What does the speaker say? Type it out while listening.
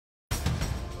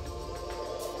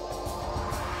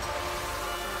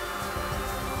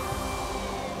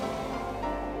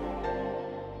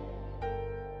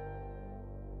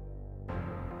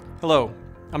Hello,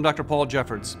 I'm Dr. Paul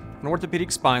Jeffords, an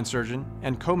orthopedic spine surgeon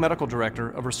and co-medical director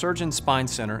of Resurgens Spine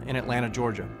Center in Atlanta,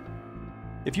 Georgia.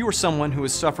 If you are someone who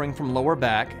is suffering from lower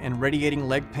back and radiating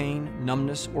leg pain,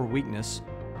 numbness, or weakness,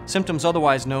 symptoms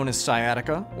otherwise known as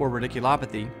sciatica or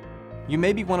radiculopathy, you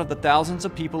may be one of the thousands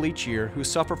of people each year who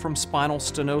suffer from spinal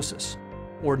stenosis,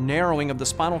 or narrowing of the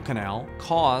spinal canal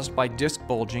caused by disc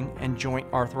bulging and joint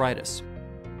arthritis.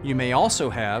 You may also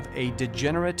have a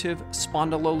degenerative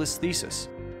spondylolisthesis,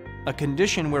 a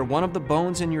condition where one of the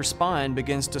bones in your spine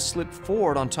begins to slip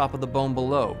forward on top of the bone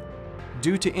below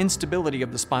due to instability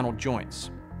of the spinal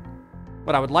joints.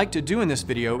 What I would like to do in this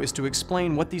video is to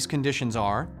explain what these conditions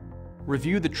are,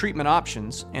 review the treatment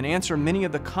options, and answer many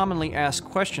of the commonly asked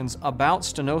questions about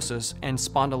stenosis and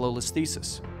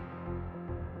spondylolisthesis.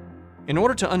 In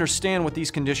order to understand what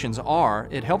these conditions are,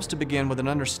 it helps to begin with an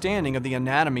understanding of the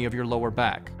anatomy of your lower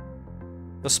back.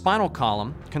 The spinal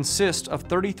column consists of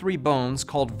 33 bones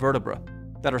called vertebrae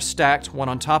that are stacked one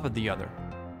on top of the other.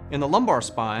 In the lumbar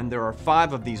spine, there are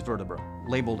 5 of these vertebrae,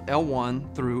 labeled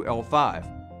L1 through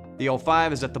L5. The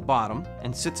L5 is at the bottom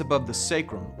and sits above the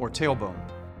sacrum or tailbone.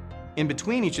 In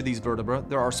between each of these vertebrae,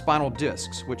 there are spinal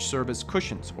discs, which serve as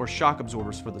cushions or shock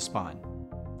absorbers for the spine.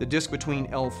 The disc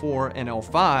between L4 and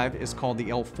L5 is called the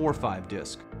L4-5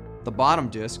 disc. The bottom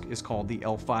disc is called the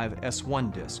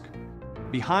L5-S1 disc.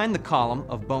 Behind the column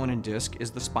of bone and disc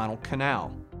is the spinal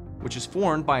canal, which is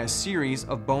formed by a series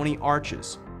of bony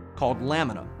arches called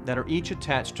lamina that are each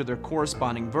attached to their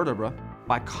corresponding vertebra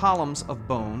by columns of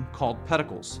bone called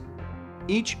pedicles.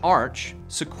 Each arch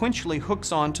sequentially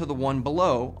hooks onto the one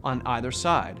below on either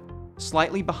side,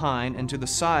 slightly behind and to the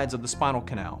sides of the spinal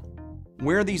canal.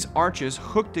 Where these arches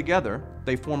hook together,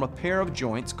 they form a pair of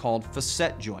joints called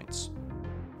facet joints.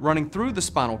 Running through the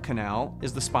spinal canal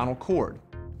is the spinal cord,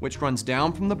 which runs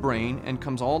down from the brain and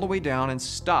comes all the way down and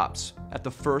stops at the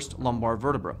first lumbar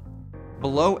vertebra.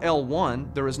 Below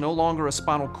L1, there is no longer a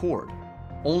spinal cord,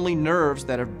 only nerves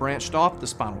that have branched off the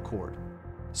spinal cord.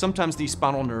 Sometimes these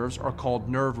spinal nerves are called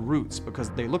nerve roots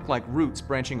because they look like roots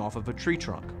branching off of a tree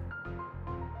trunk.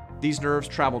 These nerves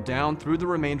travel down through the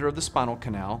remainder of the spinal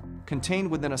canal, contained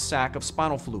within a sac of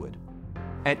spinal fluid.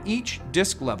 At each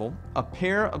disc level, a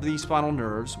pair of these spinal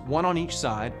nerves, one on each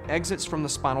side, exits from the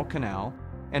spinal canal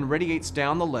and radiates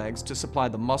down the legs to supply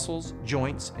the muscles,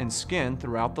 joints, and skin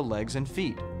throughout the legs and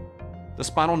feet. The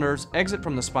spinal nerves exit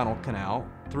from the spinal canal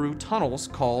through tunnels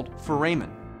called foramen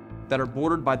that are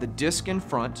bordered by the disc in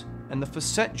front and the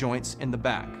facet joints in the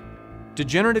back.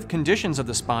 Degenerative conditions of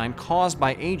the spine caused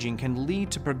by aging can lead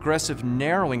to progressive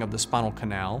narrowing of the spinal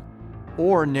canal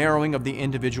or narrowing of the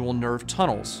individual nerve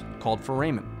tunnels, called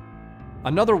foramen.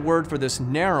 Another word for this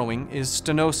narrowing is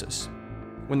stenosis.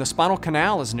 When the spinal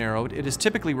canal is narrowed, it is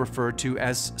typically referred to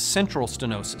as central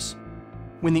stenosis.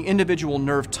 When the individual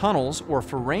nerve tunnels or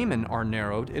foramen are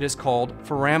narrowed, it is called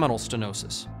foraminal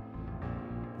stenosis.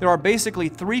 There are basically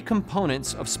 3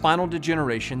 components of spinal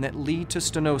degeneration that lead to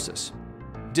stenosis: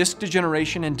 disc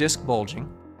degeneration and disc bulging,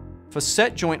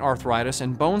 facet joint arthritis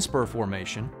and bone spur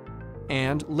formation,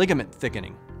 and ligament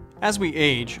thickening. As we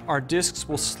age, our discs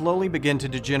will slowly begin to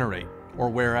degenerate or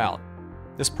wear out.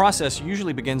 This process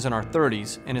usually begins in our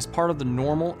 30s and is part of the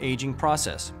normal aging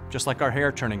process, just like our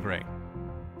hair turning gray.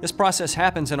 This process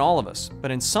happens in all of us,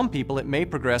 but in some people it may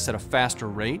progress at a faster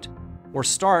rate or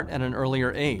start at an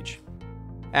earlier age.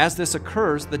 As this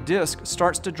occurs, the disc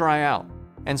starts to dry out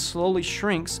and slowly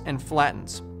shrinks and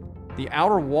flattens. The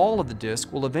outer wall of the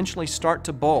disc will eventually start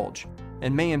to bulge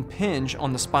and may impinge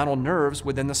on the spinal nerves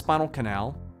within the spinal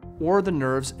canal or the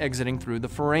nerves exiting through the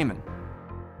foramen.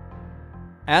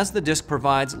 As the disc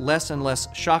provides less and less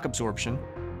shock absorption,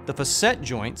 the facet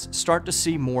joints start to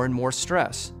see more and more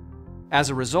stress. As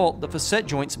a result, the facet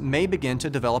joints may begin to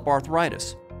develop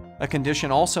arthritis, a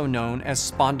condition also known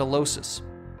as spondylosis.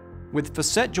 With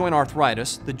facet joint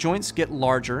arthritis, the joints get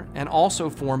larger and also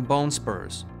form bone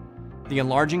spurs. The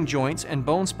enlarging joints and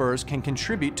bone spurs can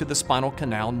contribute to the spinal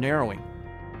canal narrowing.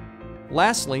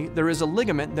 Lastly, there is a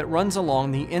ligament that runs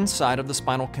along the inside of the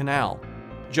spinal canal,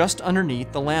 just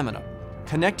underneath the lamina,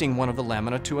 connecting one of the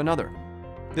lamina to another.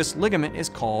 This ligament is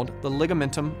called the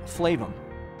ligamentum flavum.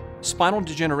 Spinal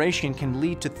degeneration can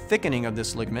lead to thickening of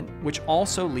this ligament, which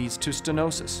also leads to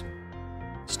stenosis.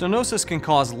 Stenosis can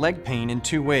cause leg pain in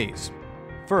 2 ways.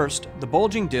 First, the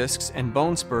bulging discs and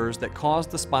bone spurs that cause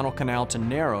the spinal canal to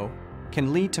narrow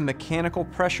can lead to mechanical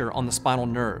pressure on the spinal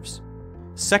nerves.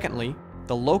 Secondly,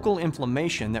 the local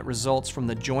inflammation that results from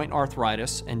the joint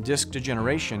arthritis and disc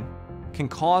degeneration can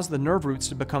cause the nerve roots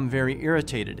to become very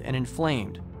irritated and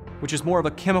inflamed, which is more of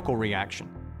a chemical reaction.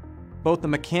 Both the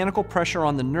mechanical pressure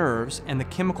on the nerves and the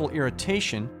chemical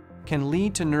irritation can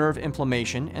lead to nerve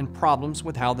inflammation and problems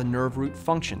with how the nerve root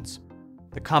functions.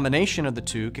 The combination of the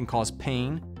two can cause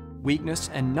pain, weakness,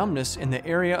 and numbness in the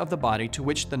area of the body to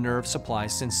which the nerve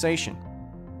supplies sensation.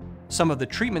 Some of the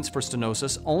treatments for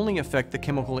stenosis only affect the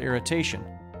chemical irritation,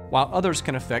 while others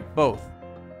can affect both.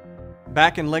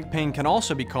 Back and leg pain can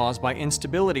also be caused by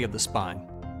instability of the spine,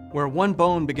 where one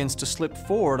bone begins to slip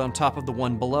forward on top of the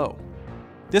one below.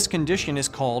 This condition is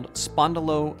called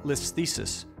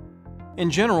spondylolisthesis. In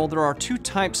general, there are two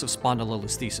types of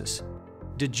spondylolisthesis: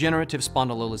 degenerative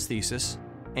spondylolisthesis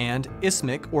and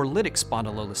isthmic or lytic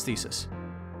spondylolisthesis.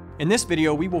 In this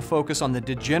video, we will focus on the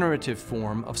degenerative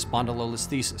form of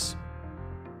spondylolisthesis.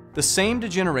 The same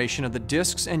degeneration of the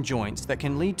discs and joints that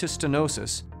can lead to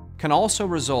stenosis can also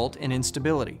result in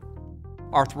instability.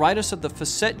 Arthritis of the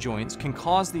facet joints can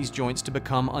cause these joints to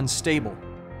become unstable,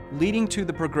 leading to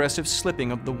the progressive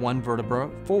slipping of the one vertebra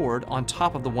forward on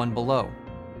top of the one below.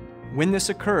 When this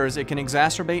occurs, it can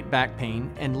exacerbate back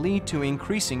pain and lead to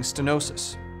increasing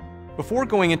stenosis. Before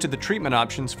going into the treatment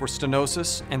options for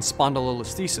stenosis and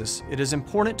spondylolisthesis, it is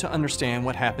important to understand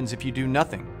what happens if you do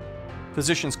nothing.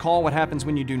 Physicians call what happens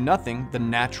when you do nothing the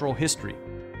natural history.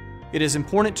 It is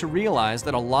important to realize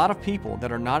that a lot of people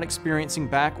that are not experiencing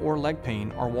back or leg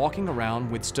pain are walking around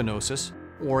with stenosis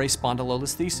or a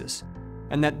spondylolisthesis,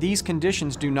 and that these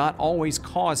conditions do not always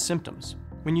cause symptoms.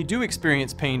 When you do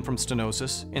experience pain from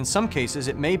stenosis, in some cases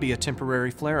it may be a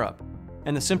temporary flare-up,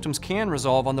 and the symptoms can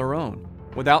resolve on their own,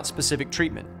 without specific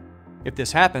treatment. If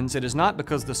this happens, it is not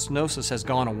because the stenosis has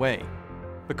gone away.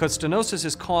 Because stenosis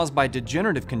is caused by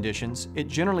degenerative conditions, it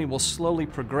generally will slowly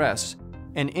progress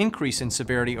and increase in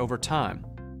severity over time.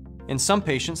 In some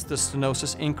patients, the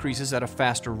stenosis increases at a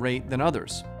faster rate than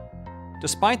others.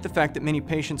 Despite the fact that many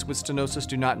patients with stenosis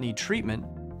do not need treatment,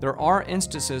 there are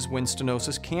instances when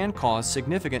stenosis can cause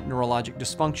significant neurologic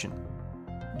dysfunction.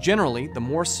 Generally, the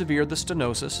more severe the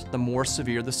stenosis, the more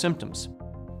severe the symptoms.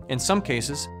 In some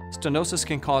cases, stenosis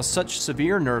can cause such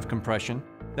severe nerve compression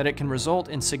that it can result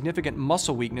in significant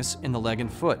muscle weakness in the leg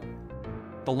and foot.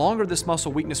 The longer this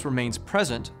muscle weakness remains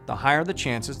present, the higher the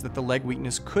chances that the leg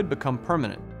weakness could become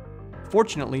permanent.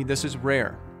 Fortunately, this is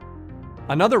rare.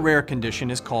 Another rare condition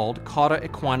is called cauda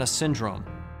equina syndrome.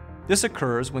 This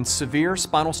occurs when severe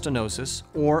spinal stenosis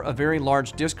or a very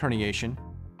large disc herniation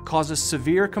causes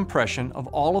severe compression of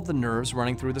all of the nerves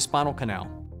running through the spinal canal,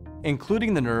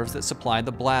 including the nerves that supply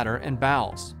the bladder and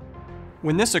bowels.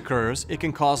 When this occurs, it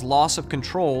can cause loss of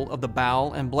control of the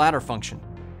bowel and bladder function,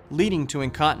 leading to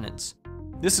incontinence.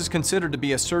 This is considered to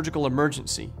be a surgical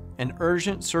emergency, and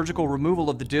urgent surgical removal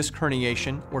of the disc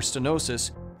herniation or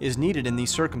stenosis is needed in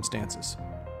these circumstances.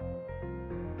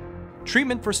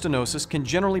 Treatment for stenosis can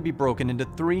generally be broken into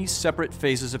three separate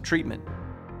phases of treatment.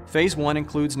 Phase 1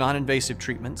 includes non-invasive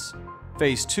treatments,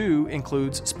 Phase 2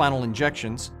 includes spinal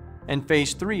injections, and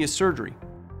Phase 3 is surgery.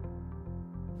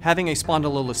 Having a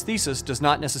spondylolisthesis does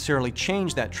not necessarily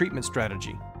change that treatment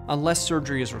strategy, unless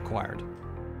surgery is required.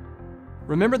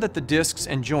 Remember that the discs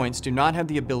and joints do not have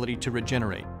the ability to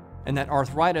regenerate, and that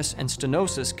arthritis and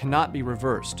stenosis cannot be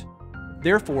reversed.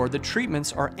 Therefore, the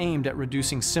treatments are aimed at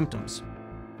reducing symptoms.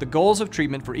 The goals of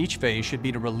treatment for each phase should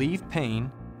be to relieve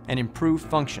pain and improve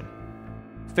function.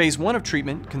 Phase 1 of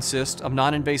treatment consists of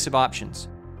non-invasive options,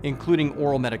 including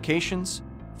oral medications,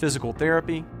 physical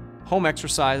therapy, home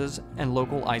exercises, and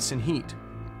local ice and heat.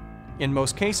 In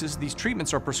most cases, these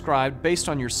treatments are prescribed based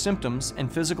on your symptoms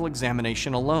and physical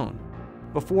examination alone,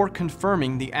 before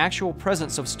confirming the actual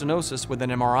presence of stenosis with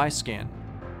an MRI scan.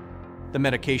 The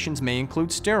medications may include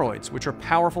steroids, which are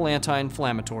powerful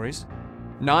anti-inflammatories,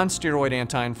 non-steroid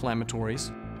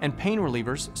anti-inflammatories, and pain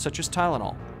relievers such as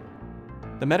Tylenol.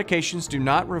 The medications do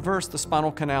not reverse the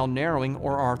spinal canal narrowing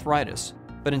or arthritis,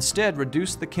 but instead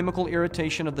reduce the chemical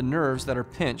irritation of the nerves that are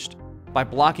pinched by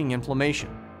blocking inflammation.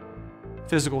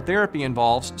 Physical therapy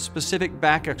involves specific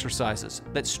back exercises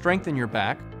that strengthen your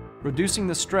back, reducing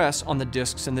the stress on the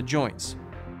discs and the joints.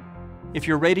 If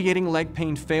your radiating leg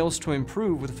pain fails to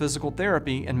improve with physical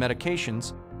therapy and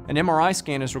medications, an MRI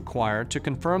scan is required to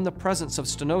confirm the presence of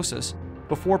stenosis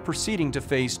before proceeding to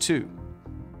Phase 2.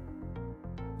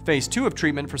 Phase 2 of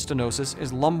treatment for stenosis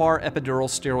is lumbar epidural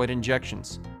steroid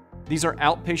injections. These are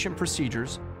outpatient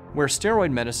procedures where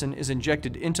steroid medicine is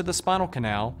injected into the spinal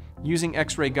canal using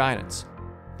X-ray guidance.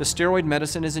 The steroid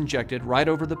medicine is injected right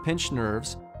over the pinched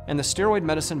nerves, and the steroid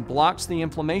medicine blocks the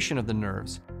inflammation of the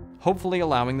nerves, hopefully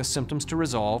allowing the symptoms to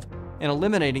resolve and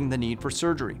eliminating the need for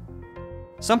surgery.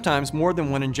 Sometimes more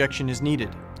than one injection is needed,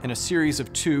 and a series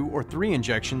of 2 or 3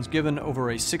 injections given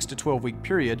over a 6 to 12 week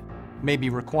period may be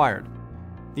required.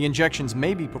 The injections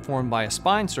may be performed by a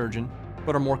spine surgeon,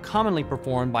 but are more commonly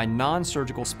performed by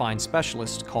non-surgical spine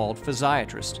specialists called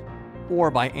physiatrists, or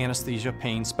by anesthesia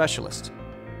pain specialists.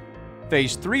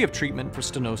 Phase 3 of treatment for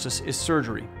stenosis is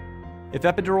surgery. If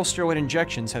epidural steroid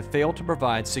injections have failed to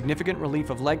provide significant relief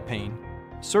of leg pain,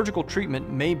 surgical treatment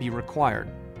may be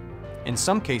required. In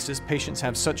some cases, patients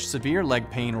have such severe leg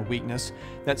pain or weakness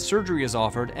that surgery is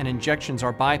offered and injections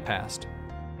are bypassed.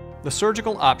 The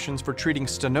surgical options for treating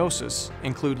stenosis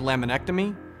include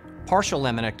laminectomy, partial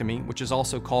laminectomy, which is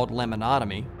also called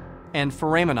laminotomy, and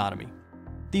foraminotomy.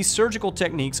 These surgical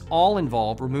techniques all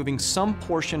involve removing some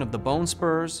portion of the bone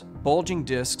spurs, bulging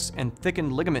discs, and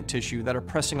thickened ligament tissue that are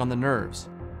pressing on the nerves.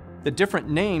 The different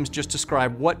names just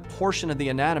describe what portion of the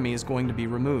anatomy is going to be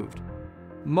removed.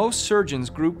 Most surgeons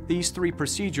group these three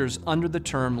procedures under the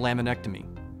term laminectomy.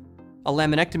 A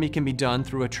laminectomy can be done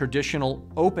through a traditional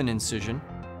open incision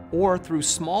or through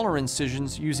smaller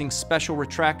incisions using special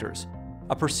retractors,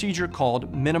 a procedure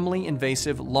called minimally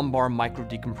invasive lumbar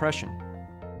microdecompression.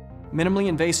 Minimally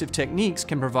invasive techniques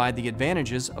can provide the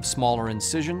advantages of smaller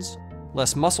incisions,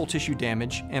 less muscle tissue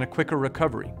damage, and a quicker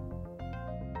recovery.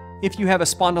 If you have a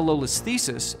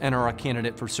spondylolisthesis and are a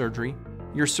candidate for surgery,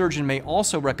 your surgeon may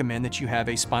also recommend that you have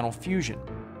a spinal fusion.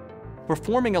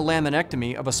 Performing a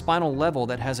laminectomy of a spinal level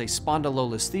that has a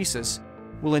spondylolisthesis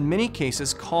will in many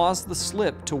cases cause the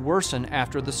slip to worsen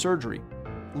after the surgery,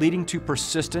 leading to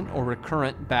persistent or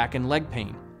recurrent back and leg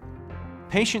pain.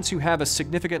 Patients who have a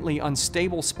significantly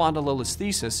unstable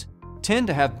spondylolisthesis tend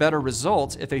to have better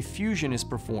results if a fusion is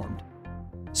performed.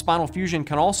 Spinal fusion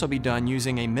can also be done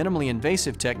using a minimally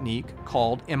invasive technique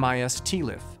called MIS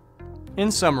TLIF. In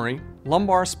summary,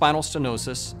 lumbar spinal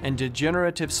stenosis and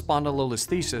degenerative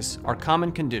spondylolisthesis are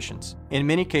common conditions. In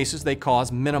many cases, they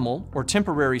cause minimal or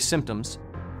temporary symptoms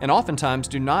and oftentimes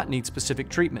do not need specific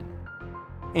treatment.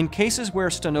 In cases where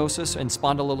stenosis and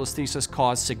spondylolisthesis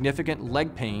cause significant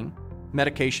leg pain,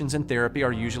 medications and therapy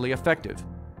are usually effective.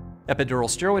 Epidural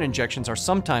steroid injections are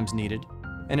sometimes needed,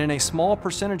 and in a small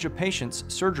percentage of patients,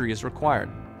 surgery is required.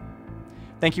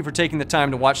 Thank you for taking the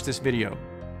time to watch this video.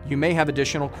 You may have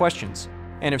additional questions,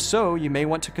 and if so, you may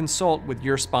want to consult with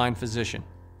your spine physician.